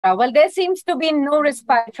Batra. Well, there seems to be no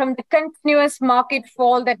respite from the continuous market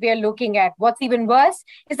fall that we are looking at. What's even worse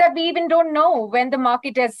is that we even don't know when the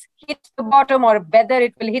market has hit the bottom or whether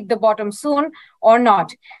it will hit the bottom soon or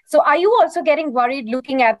not. So are you also getting worried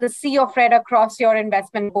looking at the sea of red across your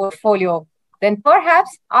investment portfolio? Then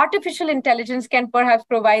perhaps artificial intelligence can perhaps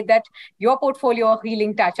provide that your portfolio a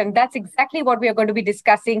healing touch. And that's exactly what we are going to be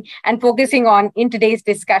discussing and focusing on in today's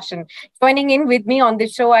discussion. Joining in with me on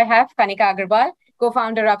this show, I have Kanika Agarrwal,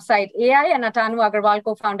 co-founder Upside AI, and Atanuu Agarrwal,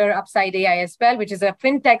 co-founder Upside AI as well, which is a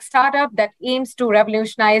fintech startup that aims to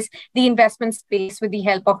revolutionize the investment space with the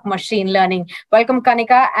help of machine learning. Welcome,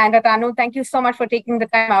 Kanika and Atanuu. Thank you so much for taking the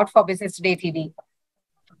time out for Business Today TV.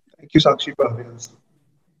 Thank you, Sakshi, for having us.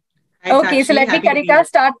 Okay, so let me, Kanika,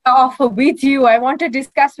 start off with you. I want to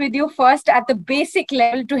discuss with you first at the basic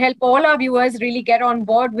level to help all our viewers really get on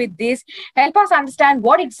board with this. Help us understand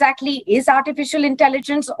what exactly is artificial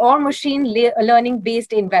intelligence or machine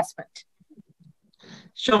learning-based investment.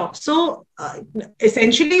 Sure. So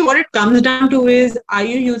essentially what it comes down to is, are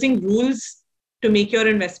you using rules to make your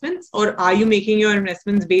investments, or are you making your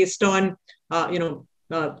investments based on,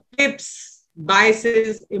 tips,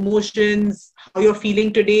 biases, emotions, how you're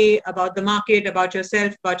feeling today about the market, about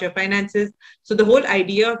yourself, about your finances? So the whole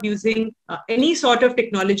idea of using any sort of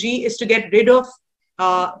technology is to get rid of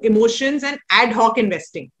emotions and ad hoc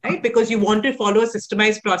investing, right? Because you want to follow a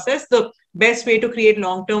systemized process. The best way to create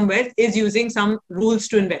long-term wealth is using some rules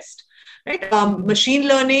to invest. Right? Machine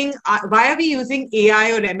learning, why are we using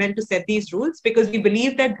AI or ML to set these rules? Because we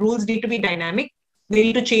believe that rules need to be dynamic. They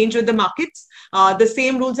need to change with the markets. The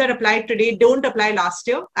same rules that applied today don't apply last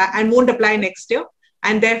year and won't apply next year.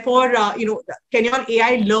 And therefore, can your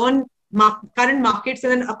AI learn current markets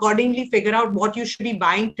and then accordingly figure out what you should be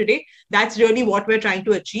buying today? That's really what we're trying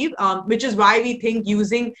to achieve, which is why we think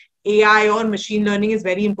using AI or machine learning is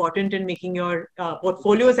very important in making your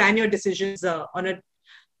portfolios and your decisions on a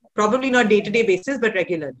probably not day-to-day basis, but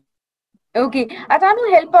regularly. Okay,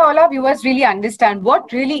 Atanuu, help all our viewers really understand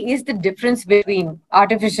what really is the difference between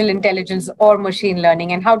artificial intelligence or machine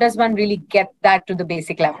learning, and how does one really get that to the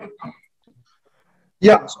basic level?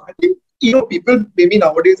 Yeah, so I think, people maybe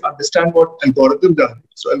nowadays understand what algorithms are.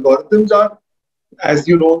 So algorithms are, as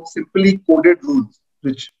you know, simply coded rules,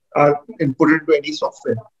 which are inputted into any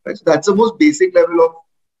software. Right? So that's the most basic level of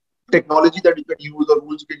technology that you can use or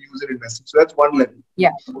rules you can use in investing. So that's one level.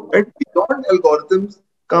 Yeah. Right? Beyond algorithms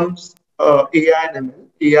comes AI and ML.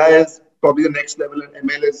 AI is probably the next level, and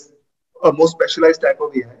ML is a more specialized type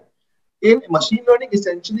of AI. In machine learning,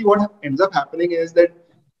 essentially what ends up happening is that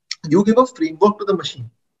you give a framework to the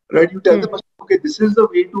machine, right? You tell the machine, okay, this is the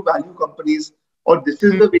way to value companies, or this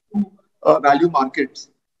is the way to value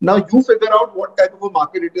markets. Now you figure out what type of a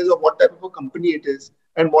market it is, or what type of a company it is,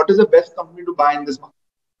 and what is the best company to buy in this market,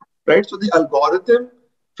 right? So the algorithm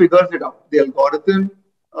figures it out. The algorithm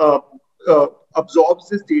absorbs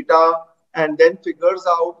this data and then figures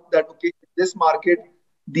out that, okay, in this market,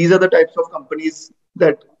 these are the types of companies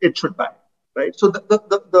that it should buy, right? So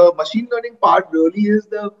the machine learning part really is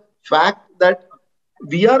the fact that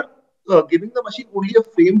we are giving the machine only a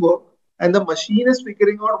framework, and the machine is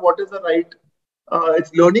figuring out what is the right,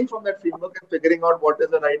 it's learning from that framework and figuring out what is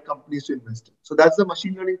the right companies to invest in. So that's the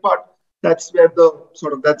machine learning part. That's where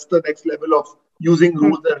that's the next level of using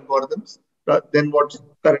rules and algorithms than what's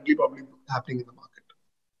currently probably happening in the market.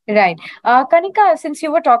 Right. Kanika, since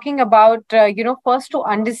you were talking about, first to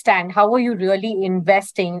understand how are you really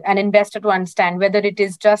investing, an investor to understand whether it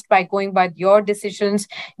is just by going by your decisions,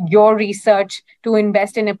 your research to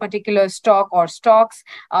invest in a particular stock or stocks,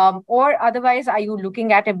 or otherwise are you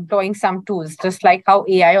looking at employing some tools, just like how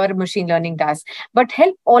AI or machine learning does? But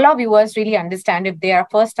help all our viewers really understand, if they are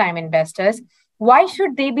first-time investors, why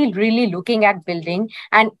should they be really looking at building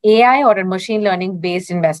an AI or a machine learning based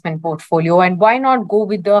investment portfolio? And why not go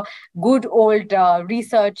with the good old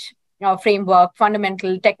research framework,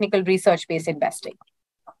 fundamental technical research based investing?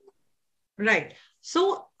 Right.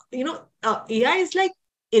 So, AI is like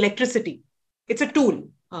electricity. It's a tool,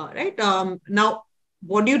 right? Now,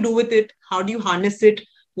 what do you do with it? How do you harness it?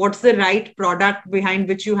 What's the right product behind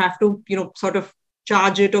which you have to, sort of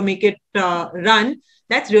charge it or make it run?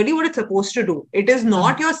 That's really what it's supposed to do. It is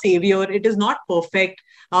not your savior. It is not perfect.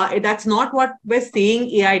 That's not what we're saying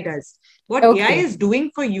AI does. What AI is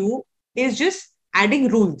doing for you is just adding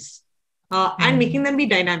rules and making them be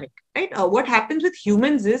dynamic, right? What happens with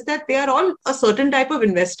humans is that they are all a certain type of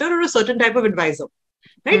investor or a certain type of advisor,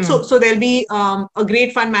 right? So there'll be a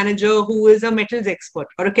great fund manager who is a metals expert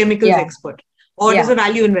or a chemicals expert, or is a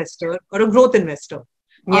value investor or a growth investor.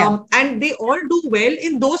 And they all do well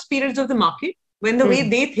in those periods of the market when the way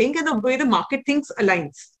they think and the way the market thinks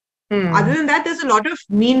aligns, Other than that, there's a lot of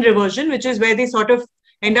mean reversion, which is where they sort of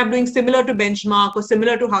end up doing similar to benchmark or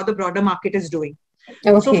similar to how the broader market is doing.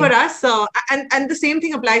 So for us, and the same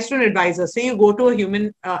thing applies to an advisor. Say you go to a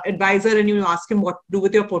human advisor and you ask him what to do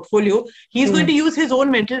with your portfolio. He's going to use his own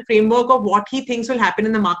mental framework of what he thinks will happen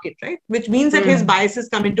in the market, right? Which means that his biases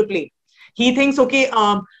come into play. He thinks, okay,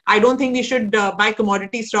 I don't think we should buy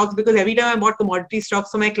commodity stocks because every time I bought commodity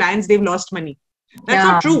stocks for my clients, they've lost money. That's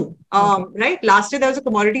not true, right? Last year, there was a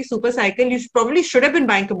commodity super cycle. You probably should have been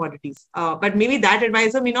buying commodities. But maybe that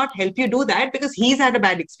advisor may not help you do that because he's had a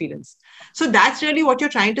bad experience. So that's really what you're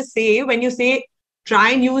trying to say when you say,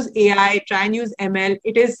 try and use AI, try and use ML.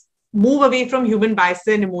 It is move away from human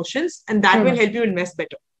biases and emotions, and that will help you invest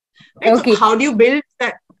better. Right? So how do you build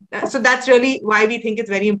that? So that's really why we think it's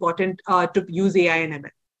very important to use AI and ML.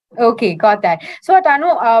 Okay, got that. So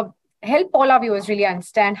Atanuu, help all our viewers really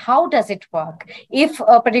understand how does it work. If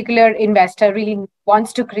a particular investor really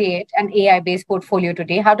wants to create an AI-based portfolio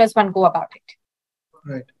today, how does one go about it?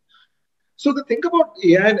 Right. So the thing about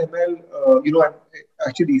AI and ML,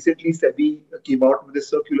 actually recently SEBI came out with a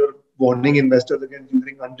circular warning investors against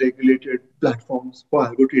using unregulated platforms for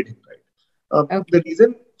algo trading. Right. The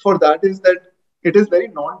reason for that is that it is very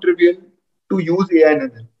non-trivial to use AI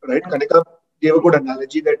and ML. Right. Kanika gave a good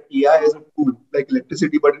analogy that AI is a tool like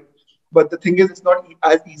electricity, but the thing is, it's not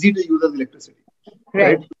as easy to use as electricity.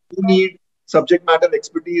 Right. You need subject matter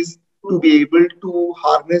expertise to be able to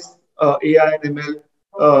harness AI and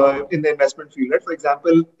ML in the investment field. Right? For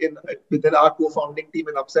example, within our co-founding team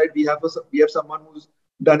in Upside, we have someone who's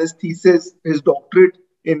done his thesis, his doctorate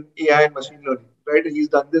in AI and machine learning. Right, and he's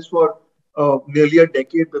done this for nearly a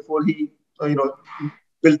decade before he,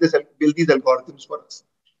 built these algorithms for us.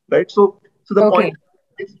 Right. So the point.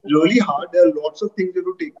 It's really hard. There are lots of things you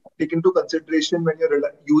have to take into consideration when you're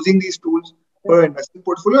using these tools for an investment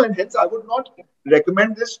portfolio. And hence, I would not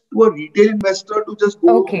recommend this to a retail investor to just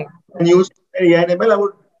go and use AI and ML. I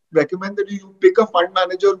would recommend that you pick a fund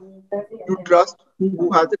manager who you trust,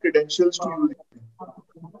 who has the credentials to use it.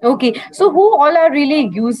 Okay, so who all are really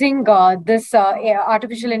using this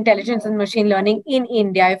artificial intelligence and machine learning in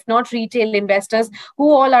India? If not retail investors,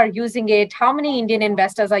 who all are using it? How many Indian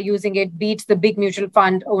investors are using it, be it the big mutual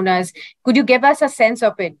fund owners? Could you give us a sense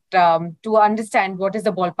of it to understand what is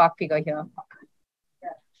the ballpark figure here?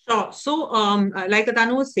 Sure. So, like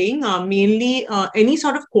Atanuu was saying, mainly any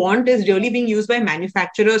sort of quant is really being used by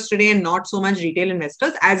manufacturers today and not so much retail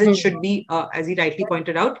investors, as it should be, as he rightly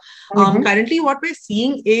pointed out. Currently, what we're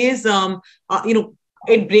seeing is,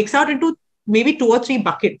 it breaks out into maybe 2 or 3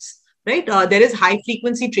 buckets, right? There is high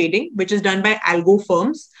frequency trading, which is done by algo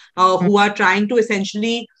firms who are trying to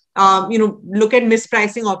essentially look at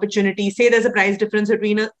mispricing opportunities. Say there's a price difference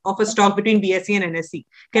of a stock between BSE and NSE.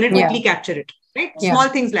 Can it quickly capture it? Right? Small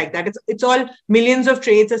things like that. It's all millions of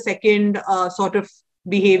trades a second sort of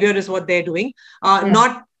behavior is what they're doing.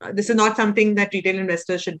 This is not something that retail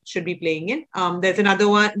investors should be playing in. There's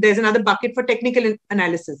another bucket for technical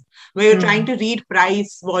analysis where you're trying to read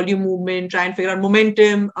price, volume movement, try and figure out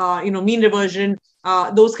momentum, mean reversion,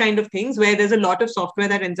 those kind of things where there's a lot of software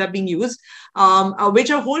that ends up being used, which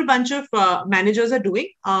a whole bunch of managers are doing.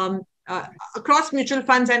 Across mutual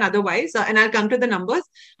funds and otherwise, and I'll come to the numbers.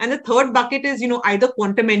 And the third bucket is, either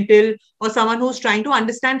quantamental or someone who's trying to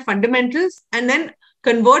understand fundamentals and then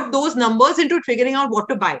convert those numbers into figuring out what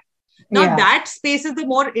to buy. Now, that space is the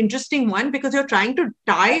more interesting one because you're trying to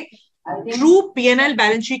tie true P&L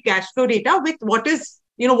balance sheet cash flow data with what is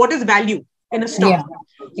value in a stock.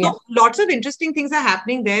 So lots of interesting things are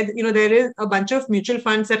happening there. There is a bunch of mutual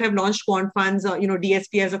funds that have launched quant funds.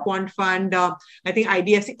 DSP has a quant fund. I think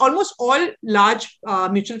IDFC, almost all large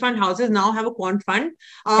mutual fund houses now have a quant fund.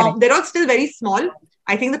 They're all still very small.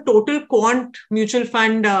 I think the total quant mutual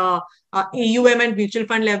fund AUM and mutual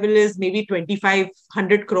fund level is maybe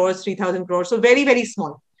 2,500 crores, 3,000 crores. So very, very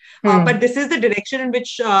small. But this is the direction in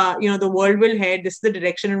which the world will head. This is the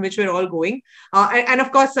direction in which we're all going. And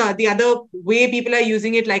of course, the other way people are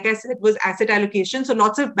using it, like I said, was asset allocation. So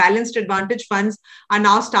lots of balanced advantage funds are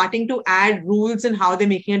now starting to add rules in how they're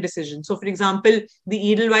making a decision. So for example,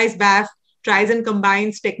 the Edelweiss BAF tries and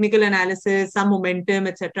combines technical analysis, some momentum,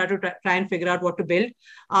 etc., to try and figure out what to build.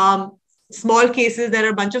 Small cases, there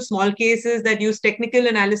are a bunch of small cases that use technical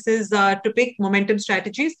analysis to pick momentum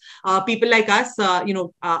strategies. People like us,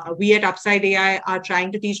 we at Upside AI are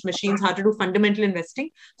trying to teach machines how to do fundamental investing.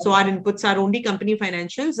 So our inputs are only company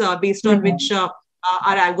financials based on which our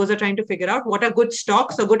algos are trying to figure out what are good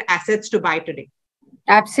stocks or good assets to buy today.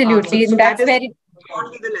 Absolutely. So that's very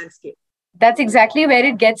broadly the landscape. That's exactly where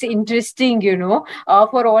it gets interesting,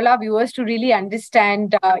 for all our viewers to really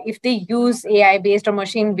understand if they use AI based or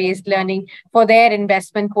machine based learning for their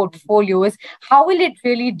investment portfolios, how will it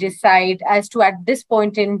really decide as to at this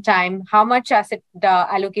point in time how much asset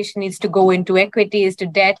allocation needs to go into equities, to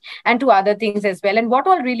debt, and to other things as well, and what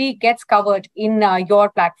all really gets covered in your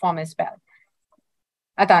platform as well?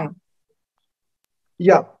 Atanu.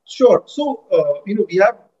 Yeah, sure. So, we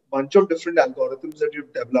have bunch of different algorithms that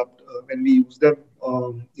we've developed when we use them,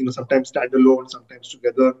 sometimes standalone, sometimes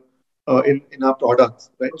together in our products,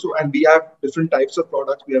 right? So, and we have different types of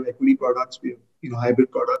products. We have equity products, we have,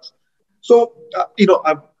 hybrid products. So,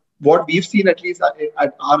 what we've seen, at least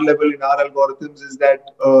at our level in our algorithms, is that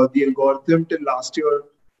the algorithm till last year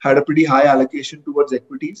had a pretty high allocation towards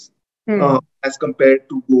equities as compared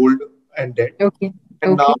to gold and debt. Okay.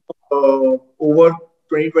 And now, over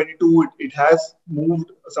 2022, it has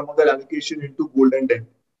moved some of that allocation into gold and debt,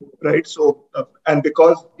 right? So, and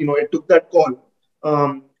because it took that call,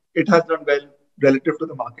 it has done well relative to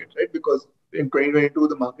the market, right? Because in 2022,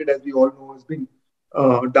 the market, as we all know, has been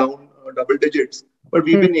down double digits, but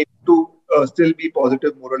we've been able to still be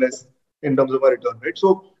positive more or less in terms of our return, right?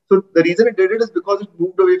 So the reason it did it is because it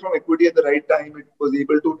moved away from equity at the right time. It was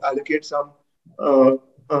able to allocate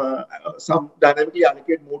uh, dynamically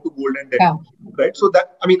allocate more to gold and debt, right? So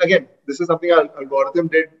that, I mean, again, this is something our algorithm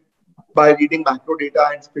did by reading macro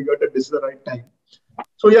data and figured that this is the right time.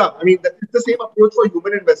 So yeah, I mean, it's the same approach for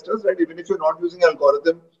human investors, right? Even if you're not using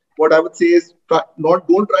algorithm, what I would say is don't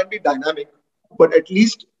try and be dynamic, but at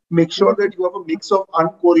least make sure that you have a mix of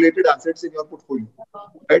uncorrelated assets in your portfolio,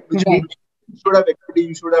 right? Which means you should have equity,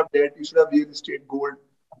 you should have debt, you should have real estate, gold,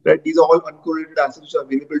 right? These are all uncorrelated assets which are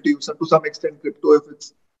available to you, to some extent crypto if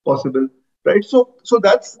it's possible, right? So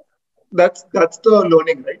that's the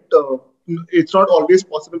learning, right? It's not always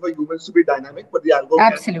possible for humans to be dynamic, but the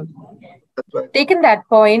algorithm Absolutely. That's right. Taken that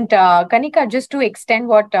point, Kanika, just to extend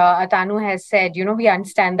what Atanu has said, we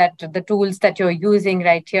understand that the tools that you're using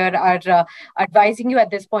right here are advising you at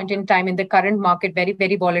this point in time in the current market, very,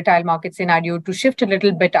 very volatile market scenario, to shift a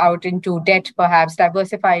little bit out into debt, perhaps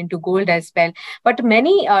diversify into gold as well. But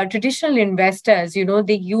many traditional investors,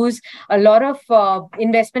 they use a lot of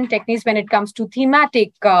investment techniques when it comes to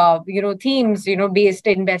thematic, themes, based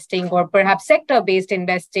investing, or perhaps sector based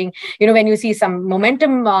investing. When you see some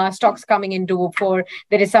momentum stocks coming into for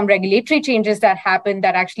there is some regulatory changes that happen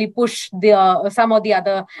that actually push some of the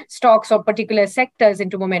other stocks or particular sectors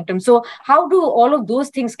into momentum. So how do all of those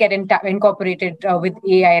things get incorporated with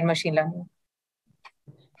AI and machine learning?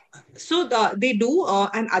 So they do,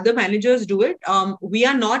 and other managers do it. We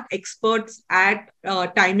are not experts at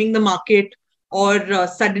timing the market or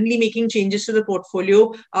suddenly making changes to the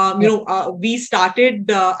portfolio. We started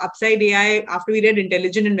Upside AI after we read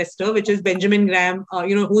Intelligent Investor, which is Benjamin Graham,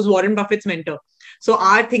 who's Warren Buffett's mentor. So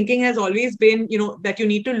our thinking has always been, that you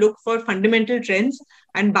need to look for fundamental trends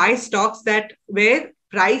and buy stocks where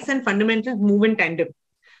price and fundamentals move in tandem.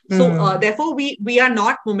 So therefore, we are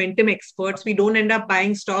not momentum experts. We don't end up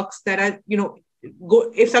buying stocks that are,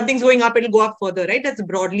 if something's going up, it'll go up further, right? That's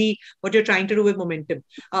broadly what you're trying to do with momentum.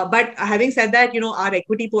 But having said that, our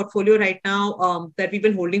equity portfolio right now that we've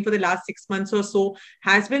been holding for the last 6 months or so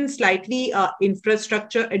has been slightly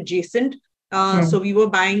infrastructure adjacent. So we were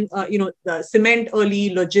buying, the cement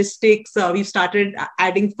early, logistics. We've started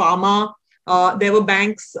adding pharma. There were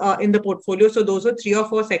banks in the portfolio. So those are 3 or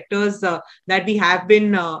 4 sectors that we have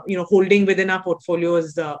been, holding within our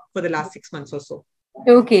portfolios for the last 6 months or so.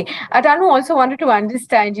 Okay. Atanu also wanted to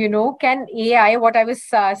understand, can AI, what I was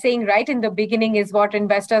saying right in the beginning is what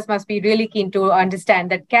investors must be really keen to understand,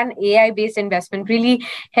 that can AI-based investment really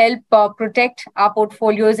help protect our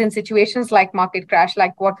portfolios in situations like market crash,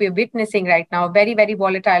 like what we're witnessing right now, very, very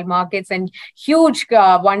volatile markets and huge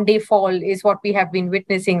one-day fall is what we have been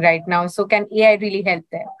witnessing right now. So can AI really help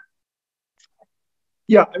there?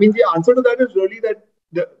 Yeah, I mean, the answer to that is really that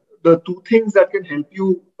the 2 things that can help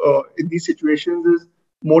you in these situations is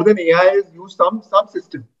more than AI is use some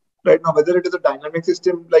system right now, whether it is a dynamic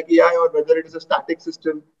system like AI or whether it is a static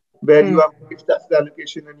system where you have fixed asset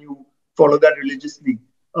allocation and you follow that religiously.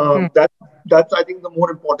 That's I think the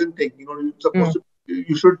more important thing. You're supposed to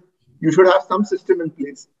you should have some system in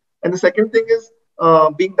place. And the second thing is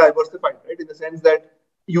being diversified, right? In the sense that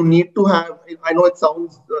you need to have. I know it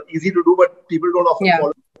sounds easy to do, but people don't often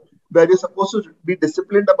follow. Where you're supposed to be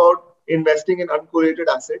disciplined about investing in uncorrelated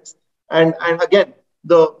assets. And again,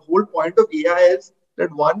 the whole point of AI is that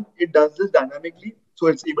one, it does this dynamically, so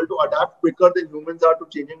it's able to adapt quicker than humans are to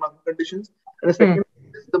changing market conditions. And the second,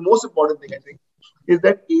 the most important thing I think, is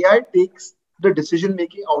that AI takes the decision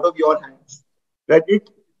making out of your hands. Right?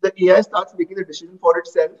 The AI starts making the decision for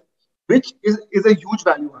itself which is a huge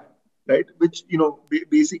value add, right? Which,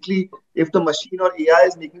 basically, if the machine or AI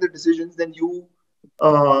is making the decisions, then you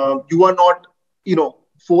are not,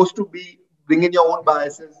 forced to bring in your own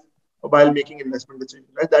biases while making investment decisions,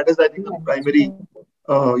 right? That is, I think, the primary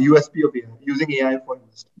USP of AI, using AI for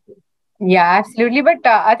investing. Yeah, absolutely. But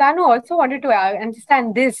Atanu also wanted to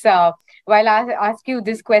understand this while I ask you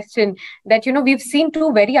this question that, we've seen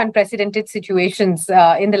two very unprecedented situations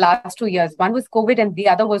in the last 2 years. One was COVID and the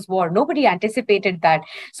other was war. Nobody anticipated that.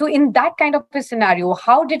 So in that kind of a scenario,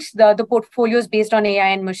 how did the portfolios based on AI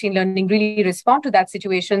and machine learning really respond to that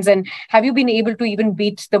situations? And have you been able to even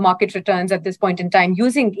beat the market returns at this point in time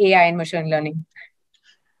using AI and machine learning?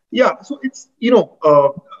 Yeah, so it's, we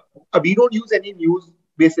don't use any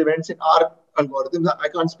news-based events in our algorithms. I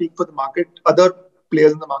can't speak for the market, other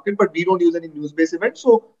players in the market, but we don't use any news-based events.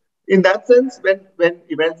 So in that sense, when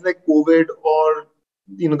events like COVID or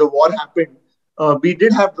the war happened, we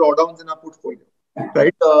did have drawdowns in our portfolio,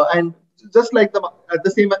 right? And just like at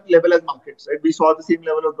the same level as markets, right? We saw the same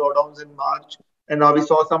level of drawdowns in March, and now we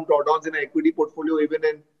saw some drawdowns in our equity portfolio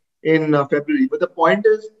even in February. But the point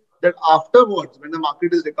is that afterwards, when the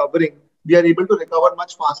market is recovering, we are able to recover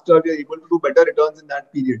much faster. We are able to do better returns in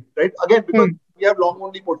that period, right? Again, because we have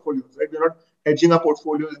long-only portfolios, right? We're not hedging our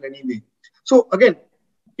portfolios in any way. So again,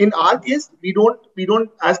 in our case, we don't,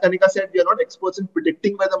 as Kanika said, we are not experts in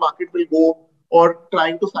predicting where the market will go or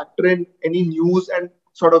trying to factor in any news and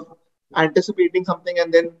sort of anticipating something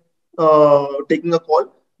and then taking a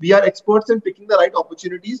call. We are experts in picking the right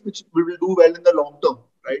opportunities, which we will do well in the long term,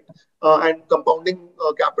 right? And compounding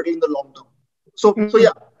capital in the long term. So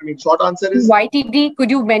yeah, I mean, short answer is YTD. Could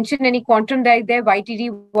you mention any quantum there?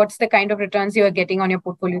 YTD, what's the kind of returns you are getting on your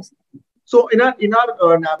portfolios? So in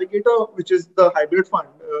our Navigator, which is the hybrid fund,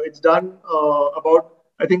 it's done about,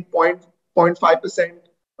 I think, 0.5%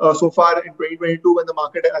 so far in 2022, when the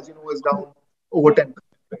market, as you know, is down over 10%.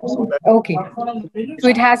 So okay, so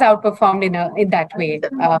it has outperformed in that way.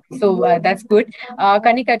 So that's good.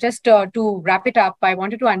 Kanika, just to wrap it up, I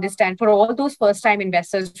wanted to understand, for all those first-time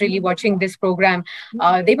investors really watching this program,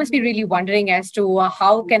 they must be really wondering as to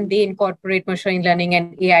how can they incorporate machine learning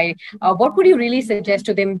and AI. What would you really suggest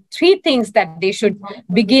to them? 3 things that they should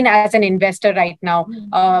begin as an investor right now,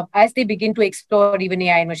 as they begin to explore even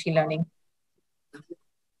AI and machine learning.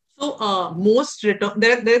 So most return,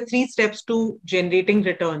 there are 3 steps to generating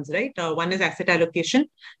returns, right? One is asset allocation,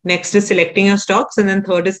 next is selecting your stocks, and then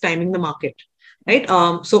third is timing the market, right?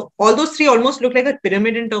 So all those 3 almost look like a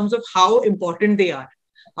pyramid in terms of how important they are.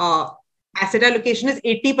 Asset allocation is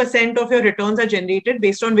 80% of your returns are generated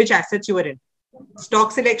based on which assets you are in.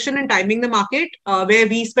 Stock selection and timing the market, where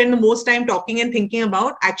we spend the most time talking and thinking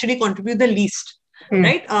about, actually contribute the least.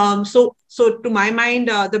 Right. So to my mind,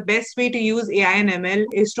 the best way to use AI and ML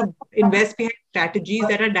is to invest behind strategies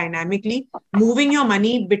that are dynamically moving your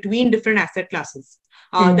money between different asset classes.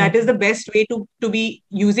 That is the best way to be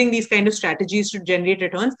using these kind of strategies to generate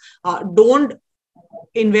returns. Don't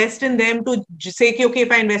invest in them to say, okay,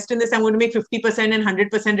 if I invest in this, I'm going to make 50% and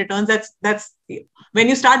 100% returns. That's when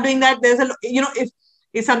you start doing that, there's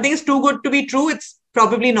if something is too good to be true, it's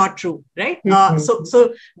probably not true, right?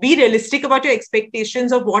 So be realistic about your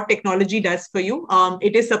expectations of what technology does for you.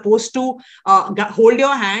 It is supposed to hold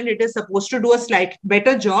your hand. It is supposed to do a slight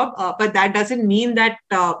better job, but that doesn't mean that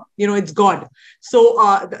it's God. So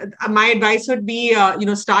my advice would be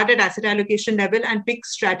start at asset allocation level and pick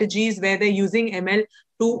strategies where they're using ML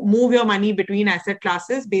to move your money between asset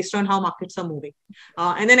classes based on how markets are moving,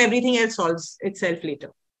 and then everything else solves itself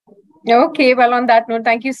later. Okay, well, on that note,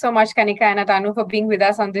 thank you so much, Kanika and Atanuu, for being with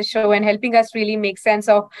us on this show and helping us really make sense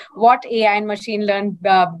of what AI and machine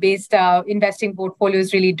learn-based investing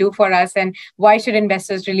portfolios really do for us, and why should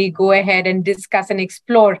investors really go ahead and discuss and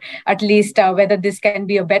explore at least whether this can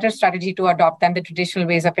be a better strategy to adopt than the traditional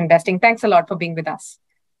ways of investing. Thanks a lot for being with us.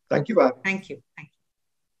 Thank you, Bob. Thank you.